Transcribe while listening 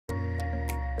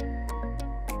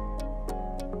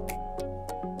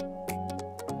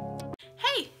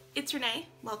it's Renee.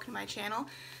 Welcome to my channel.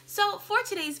 So for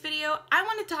today's video, I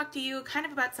want to talk to you kind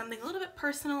of about something a little bit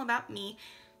personal about me.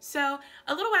 So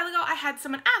a little while ago, I had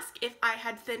someone ask if I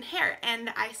had thin hair, and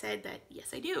I said that yes,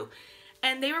 I do.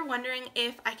 And they were wondering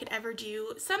if I could ever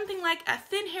do something like a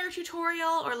thin hair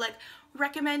tutorial or like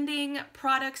recommending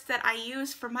products that I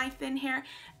use for my thin hair.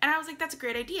 And I was like, that's a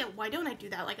great idea. Why don't I do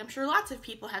that? Like, I'm sure lots of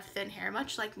people have thin hair,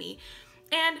 much like me.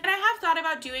 And I have thought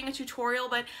about doing a tutorial,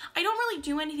 but I don't really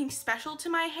do anything special to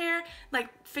my hair, like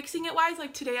fixing it wise.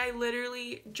 Like today I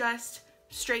literally just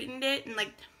straightened it and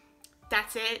like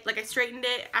that's it. Like I straightened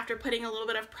it after putting a little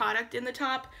bit of product in the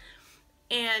top,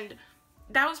 and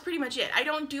that was pretty much it. I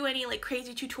don't do any like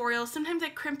crazy tutorials. Sometimes I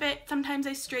crimp it, sometimes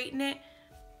I straighten it.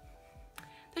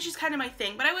 That's just kind of my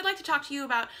thing. But I would like to talk to you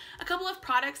about a couple of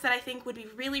products that I think would be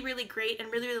really, really great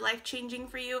and really, really life-changing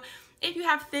for you if you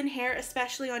have thin hair,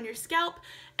 especially on your scalp.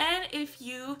 And if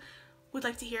you would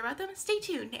like to hear about them, stay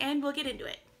tuned and we'll get into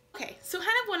it. Okay, so kind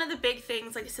of one of the big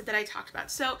things, like I said, that I talked about.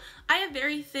 So I have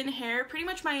very thin hair. Pretty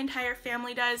much my entire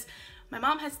family does. My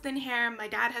mom has thin hair, my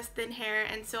dad has thin hair,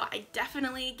 and so I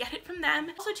definitely get it from them.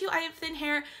 Also too, I have thin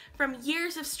hair from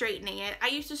years of straightening it. I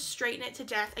used to straighten it to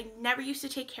death. I never used to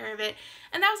take care of it.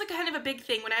 And that was like kind of a big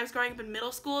thing when I was growing up in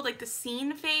middle school. Like the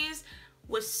scene phase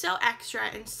was so extra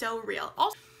and so real.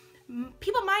 Also,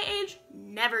 people my age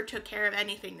never took care of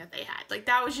anything that they had. Like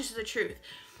that was just the truth.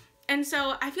 And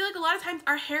so I feel like a lot of times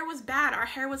our hair was bad, our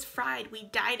hair was fried, we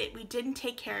dyed it, we didn't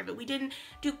take care of it, we didn't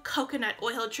do coconut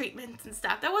oil treatments and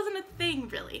stuff. That wasn't a thing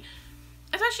really.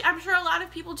 Especially, I'm sure a lot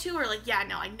of people too are like, yeah,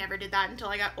 no, I never did that until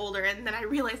I got older, and then I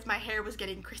realized my hair was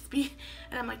getting crispy,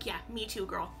 and I'm like, yeah, me too,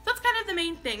 girl. That's kind of the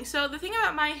main thing. So the thing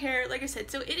about my hair, like I said,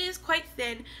 so it is quite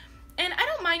thin, and I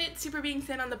don't mind it super being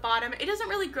thin on the bottom. It doesn't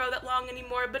really grow that long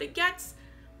anymore, but it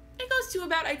goes to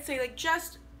about, I'd say, like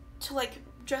just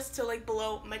to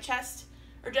below my chest,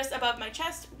 or just above my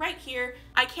chest, right here.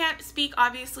 I can't speak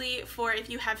obviously for if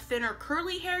you have thin or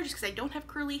curly hair, just because I don't have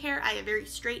curly hair. I have very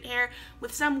straight hair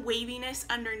with some waviness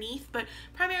underneath, but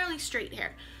primarily straight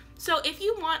hair. So if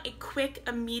you want a quick,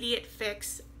 immediate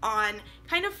fix on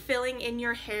kind of filling in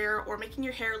your hair or making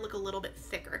your hair look a little bit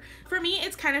thicker. For me,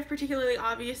 it's kind of particularly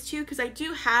obvious too, because I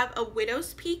do have a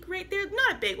widow's peak right there.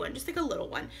 Not a big one, just like a little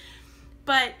one.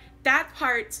 But that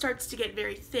part starts to get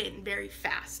very thin very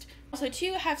fast. Also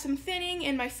too, I have some thinning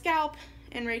in my scalp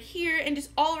and right here and just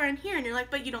all around here, and you're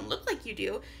like, but you don't look like you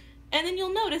do. And then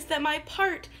you'll notice that my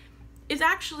part is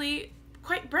actually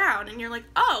quite brown, and you're like,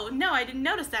 oh no, I didn't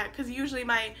notice that, because usually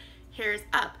my hair is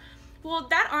up. Well,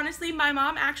 that honestly, my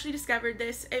mom actually discovered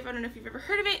this. I don't know if you've ever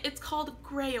heard of it. It's called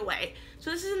Gray Away. So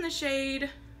this is in the shade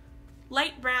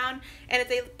light brown, and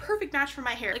it's a perfect match for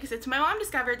my hair. Like I said, so my mom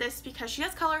discovered this because she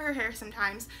does color her hair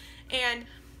sometimes, and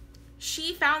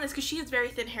she found this because she has very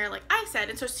thin hair, like I said,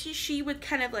 and so she would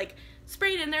kind of like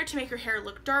spray it in there to make her hair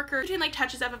look darker, between like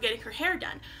touches up of getting her hair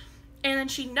done. And then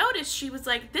she noticed, she was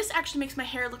like, this actually makes my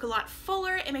hair look a lot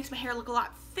fuller, it makes my hair look a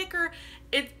lot thicker,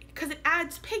 because it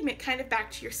adds pigment kind of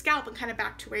back to your scalp and kind of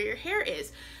back to where your hair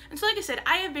is. And so like I said,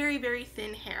 I have very, very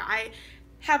thin hair. I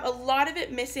have a lot of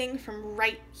it missing from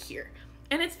right here.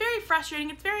 And it's very frustrating,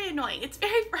 it's very annoying, it's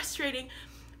very frustrating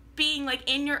being like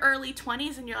in your early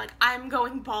 20s and you're like, I'm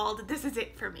going bald, this is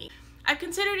it for me. I've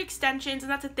considered extensions,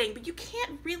 and that's a thing, but you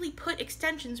can't really put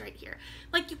extensions right here.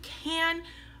 Like you can,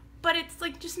 but it's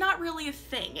like just not really a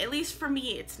thing. At least for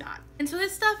me, it's not. And so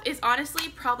this stuff is honestly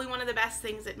probably one of the best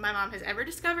things that my mom has ever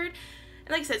discovered. And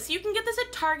like I said, so you can get this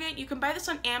at Target, you can buy this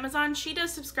on Amazon. She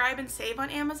does subscribe and save on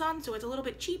Amazon, so it's a little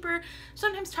bit cheaper.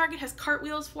 Sometimes Target has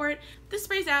cartwheels for it. This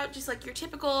sprays out just like your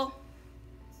typical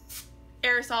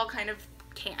aerosol kind of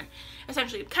can,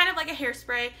 essentially, kind of like a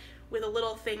hairspray with a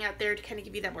little thing out there to kind of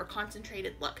give you that more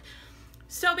concentrated look.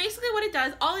 So basically what it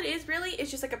does, all it is really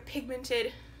is just like a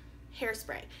pigmented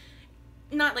hairspray.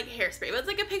 Not like a hairspray, but it's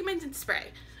like a pigmented spray.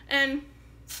 And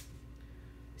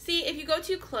see, if you go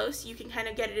too close, you can kind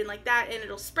of get it in like that and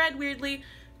it'll spread weirdly.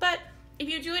 But if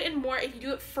you do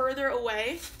it further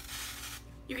away,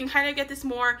 you can kind of get this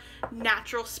more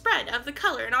natural spread of the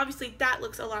color. And obviously that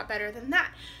looks a lot better than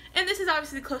that. And this is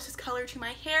obviously the closest color to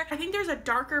my hair. I think there's a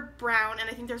darker brown and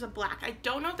I think there's a black. I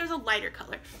don't know if there's a lighter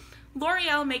color.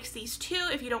 L'Oreal makes these too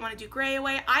if you don't want to do Gray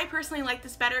Away. I personally like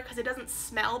this better because it doesn't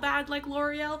smell bad like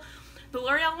L'Oreal. The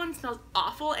L'Oreal one smells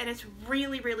awful and it's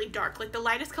really, really dark. Like the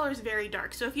lightest color is very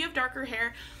dark. So if you have darker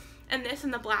hair and this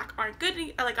and the black aren't good,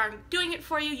 like aren't doing it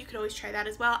for you, you could always try that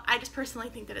as well. I just personally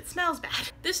think that it smells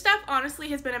bad. This stuff honestly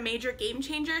has been a major game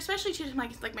changer, especially to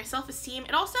my self-esteem.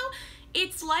 It also,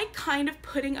 it's like kind of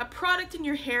putting a product in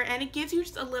your hair, and it gives you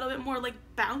just a little bit more like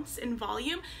bounce and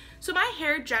volume. So my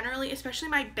hair generally, especially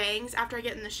my bangs after I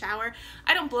get in the shower,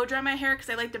 I don't blow dry my hair because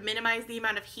I like to minimize the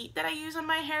amount of heat that I use on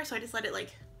my hair, so I just let it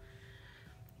like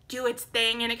do its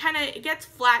thing, and it gets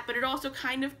flat, but it also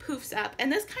kind of poofs up,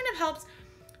 and this kind of helps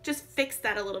just fix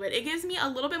that a little bit. It gives me a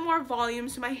little bit more volume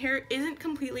so my hair isn't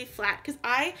completely flat, because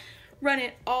I run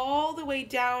it all the way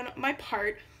down my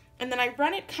part, and then I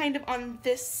run it kind of on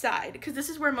this side, because this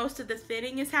is where most of the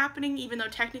thinning is happening, even though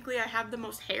technically I have the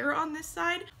most hair on this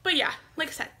side. But yeah, like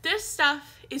I said, this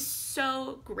stuff is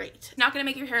so great. Not gonna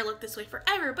make your hair look this way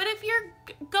forever, but if you're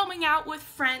going out with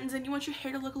friends and you want your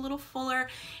hair to look a little fuller,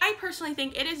 I personally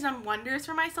think it has done wonders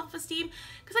for my self-esteem,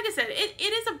 because like I said, it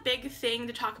is a big thing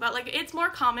to talk about. Like, it's more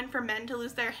common for men to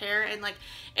lose their hair, and like,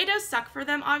 it does suck for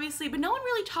them, obviously, but no one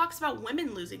really talks about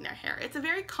women losing their hair. It's a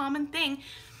very common thing.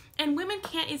 And women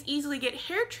can't as easily get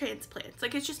hair transplants.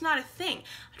 Like, it's just not a thing.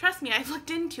 Trust me, I've looked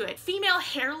into it. Female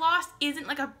hair loss isn't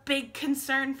like a big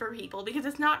concern for people because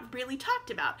it's not really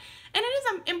talked about. And it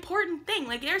is an important thing.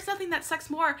 Like, there's nothing that sucks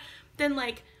more than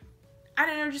like, I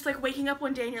don't know, just like waking up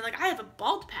one day and you're like, I have a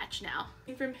bald patch now.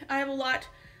 I have a lot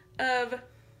of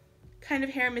kind of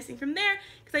hair missing from there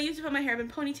because I used to put my hair up in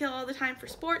ponytail all the time for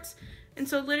sports. And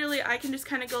so literally I can just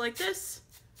kind of go like this.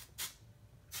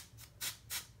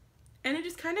 And it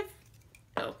just kind of,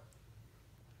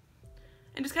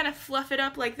 and just kind of fluff it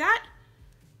up like that.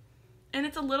 And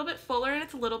it's a little bit fuller and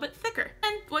it's a little bit thicker.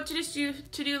 And what you just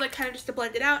do like kind of just to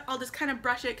blend it out, I'll just kind of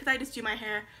brush it, because I just do my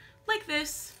hair like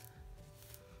this.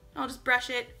 I'll just brush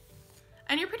it,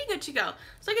 and you're pretty good to go.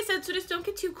 So like I said, so just don't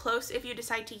get too close if you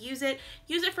decide to use it.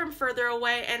 Use it from further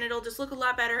away and it'll just look a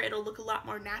lot better. It'll look a lot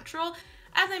more natural.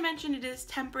 As I mentioned, it is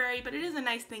temporary, but it is a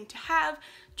nice thing to have,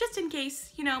 just in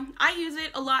case, you know. I use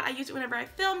it a lot. I use it whenever I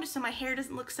film, just so my hair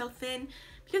doesn't look so thin,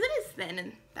 because it is thin,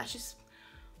 and that's just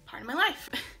part of my life,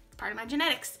 part of my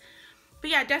genetics. But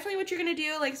yeah, definitely what you're gonna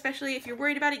do, like, especially if you're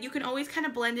worried about it, you can always kind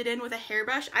of blend it in with a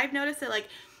hairbrush. I've noticed that, like,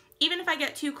 even if I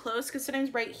get too close, because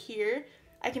sometimes right here,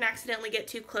 I can accidentally get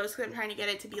too close because I'm trying to get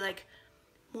it to be, like,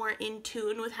 more in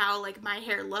tune with how, like, my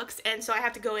hair looks, and so I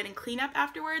have to go in and clean up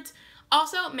afterwards.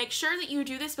 Also, make sure that you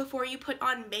do this before you put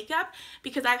on makeup,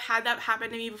 because I've had that happen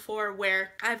to me before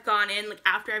where I've gone in like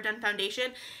after I've done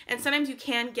foundation, and sometimes you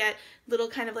can get little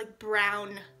kind of like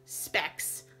brown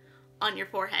specks on your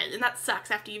forehead, and that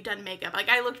sucks after you've done makeup. Like,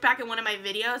 I looked back at one of my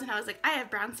videos and I was like, I have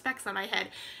brown specks on my head,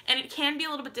 and it can be a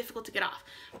little bit difficult to get off.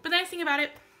 But the nice thing about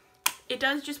it, it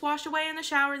does just wash away in the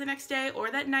shower the next day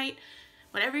or that night,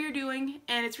 whatever you're doing,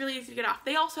 and it's really easy to get off.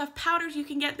 They also have powders you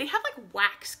can get. They have like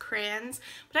wax crayons,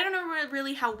 but I don't know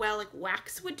really how well like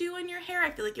wax would do in your hair.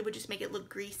 I feel like it would just make it look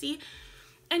greasy.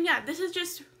 And yeah, this is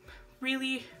just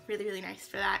really, really, really nice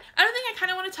for that. Another thing I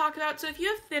kind of want to talk about, so if you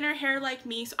have thinner hair like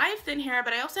me, so I have thin hair,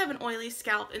 but I also have an oily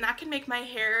scalp, and that can make my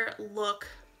hair look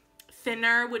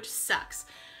thinner, which sucks.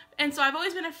 And so I've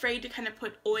always been afraid to kind of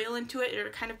put oil into it, or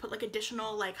kind of put like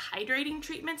additional like hydrating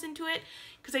treatments into it,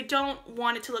 because I don't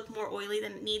want it to look more oily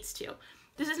than it needs to.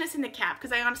 This is missing the cap,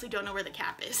 because I honestly don't know where the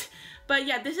cap is. But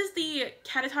yeah, this is the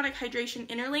Catatonic Hydration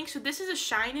Interlink. So this is a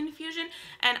shine infusion,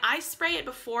 and I spray it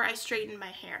before I straighten my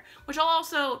hair, which I'll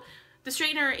also, the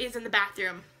straightener is in the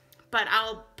bathroom, but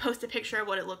I'll post a picture of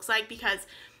what it looks like, because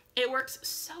it works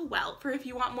so well for if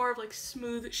you want more of like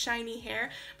smooth, shiny hair.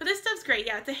 But this stuff's great.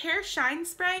 Yeah, it's a hair shine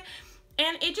spray,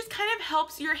 and it just kind of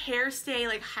helps your hair stay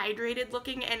like hydrated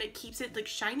looking, and it keeps it like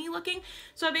shiny looking.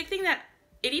 So a big thing that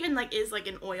it even like is like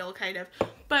an oil kind of.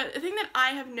 But the thing that I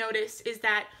have noticed is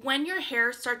that when your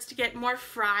hair starts to get more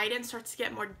fried and starts to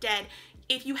get more dead,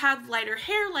 if you have lighter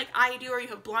hair like I do, or you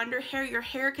have blonder hair, your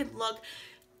hair can look,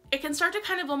 it can start to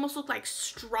kind of almost look like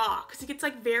straw, because it gets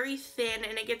like very thin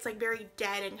and it gets like very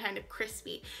dead and kind of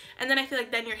crispy. And then I feel like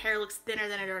then your hair looks thinner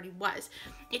than it already was.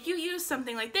 If you use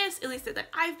something like this, at least that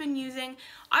I've been using,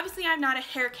 obviously I'm not a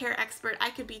hair care expert. I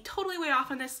could be totally way off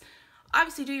on this.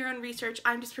 Obviously do your own research.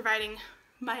 I'm just providing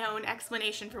my own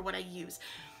explanation for what I use.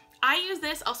 I use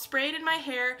this, I'll spray it in my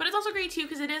hair, but it's also great too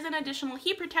because it is an additional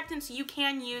heat protectant, so you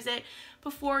can use it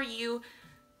before you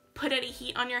put any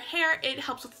heat on your hair. It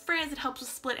helps with frizz, it helps with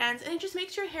split ends, and it just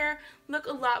makes your hair look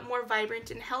a lot more vibrant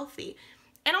and healthy.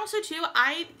 And also too,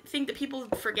 I think that people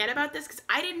forget about this because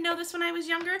I didn't know this when I was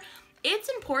younger. It's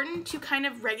important to kind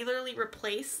of regularly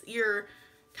replace your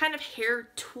kind of hair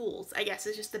tools, I guess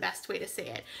is just the best way to say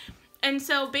it. And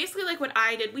so basically like what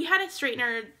I did, we had a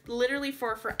straightener literally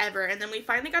for forever, and then we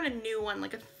finally got a new one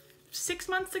like 6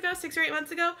 or 8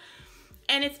 months ago.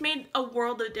 and it's made a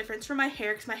world of difference for my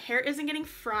hair because my hair isn't getting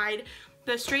fried.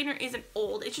 The straightener isn't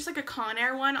old. It's just like a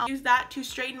Conair one. I'll use that to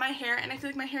straighten my hair, and I feel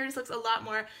like my hair just looks a lot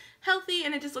more healthy,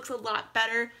 and it just looks a lot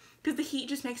better because the heat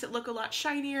just makes it look a lot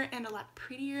shinier and a lot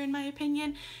prettier in my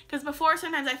opinion. Because before,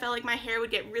 sometimes I felt like my hair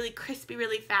would get really crispy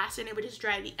really fast and it would just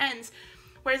dry the ends.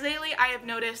 Whereas lately, I have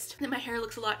noticed that my hair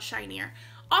looks a lot shinier.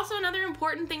 Also, another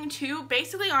important thing too,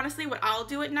 basically, honestly, what I'll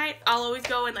do at night, I'll always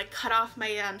go and like cut off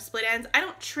my split ends. I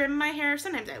don't trim my hair.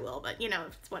 Sometimes I will, but you know,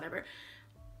 it's whatever.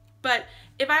 But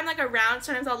if I'm like around,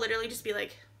 sometimes I'll literally just be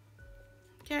like,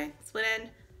 okay, split end,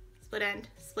 split end,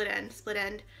 split end, split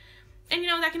end. And you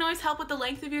know, that can always help with the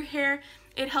length of your hair.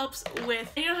 It helps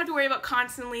with, and you don't have to worry about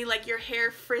constantly like your hair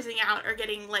frizzing out or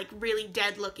getting like really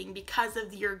dead looking because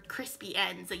of your crispy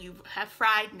ends that you have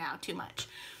fried now too much.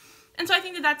 And so I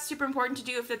think that that's super important to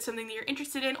do if that's something that you're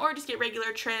interested in, or just get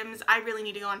regular trims. I really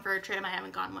need to go in for a trim. I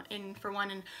haven't gone in for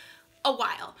one in a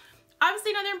while.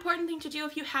 Obviously, another important thing to do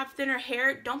if you have thinner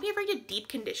hair, don't be afraid to deep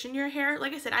condition your hair.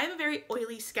 Like I said, I have a very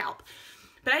oily scalp,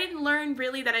 but I didn't learn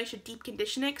really that I should deep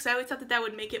condition it because I always thought that that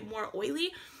would make it more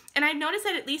oily. And I've noticed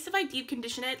that at least if I deep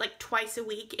condition it like twice a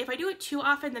week, if I do it too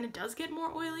often, then it does get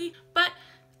more oily. But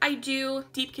I do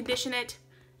deep condition it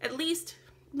at least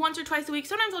once or twice a week.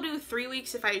 Sometimes I'll do 3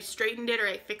 weeks if I straightened it or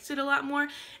I fixed it a lot more.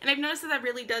 And I've noticed that that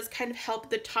really does kind of help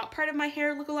the top part of my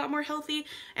hair look a lot more healthy,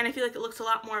 and I feel like it looks a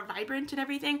lot more vibrant and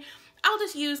everything. I'll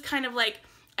just use kind of like,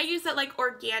 I use that like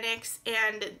organics,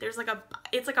 and there's like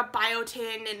it's like a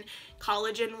biotin and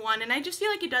collagen one, and I just feel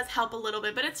like it does help a little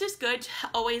bit, but it's just good to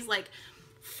always like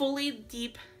fully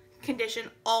deep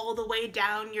condition all the way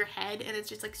down your head, and it's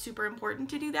just like super important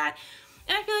to do that.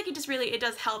 And I feel like it just really, it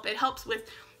does help. It helps with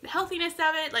the healthiness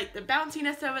of it, like the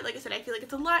bounciness of it. Like I said, I feel like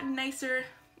it's a lot nicer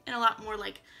and a lot more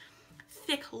like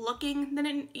thick looking than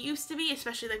it used to be,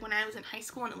 especially like when I was in high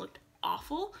school and it looked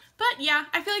awful. But yeah,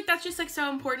 I feel like that's just like so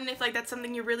important if like that's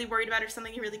something you're really worried about or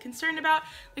something you're really concerned about.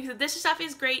 Like I said, this stuff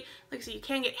is great. Like, so you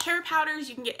can get hair powders,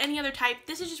 you can get any other type.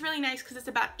 This is just really nice because it's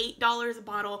about $8 a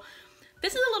bottle.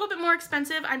 This is a little bit more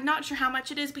expensive. I'm not sure how much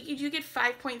it is, but you do get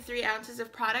 5.3 ounces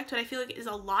of product, what I feel like is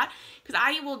a lot, because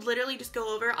I will literally just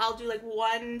go over, I'll do like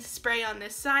one spray on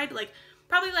this side, like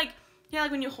probably like, you know,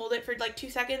 like when you hold it for like 2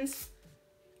 seconds,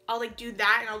 I'll like do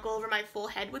that and I'll go over my full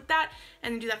head with that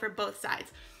and do that for both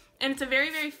sides. And it's a very,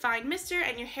 very fine mister,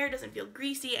 and your hair doesn't feel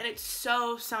greasy, and it's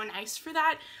so, so nice for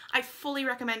that. I fully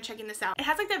recommend checking this out. It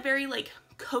has like that very like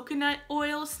coconut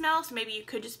oil smell, so maybe you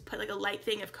could just put like a light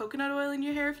thing of coconut oil in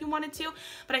your hair if you wanted to,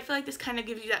 but I feel like this kind of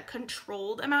gives you that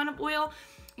controlled amount of oil,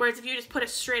 whereas if you just put a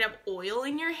straight up oil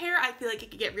in your hair, I feel like it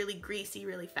could get really greasy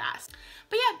really fast.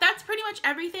 But yeah, that's pretty much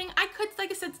everything. I could, like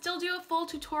I said, still do a full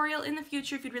tutorial in the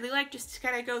future if you'd really like, just to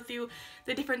kind of go through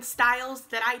the different styles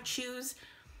that I choose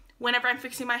whenever I'm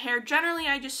fixing my hair. Generally,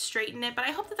 I just straighten it, but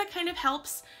I hope that that kind of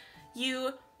helps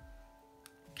you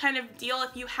kind of deal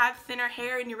if you have thinner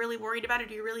hair and you're really worried about it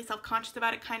or you're really self-conscious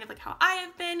about it, kind of like how I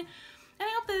have been. And I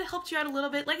hope that it helped you out a little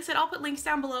bit. Like I said, I'll put links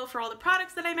down below for all the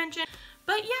products that I mentioned.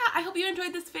 But yeah, I hope you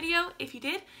enjoyed this video. If you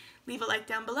did, leave a like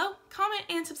down below, comment,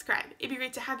 and subscribe. It'd be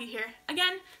great to have you here.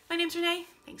 Again, my name's Renee.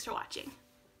 Thanks for watching.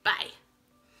 Bye.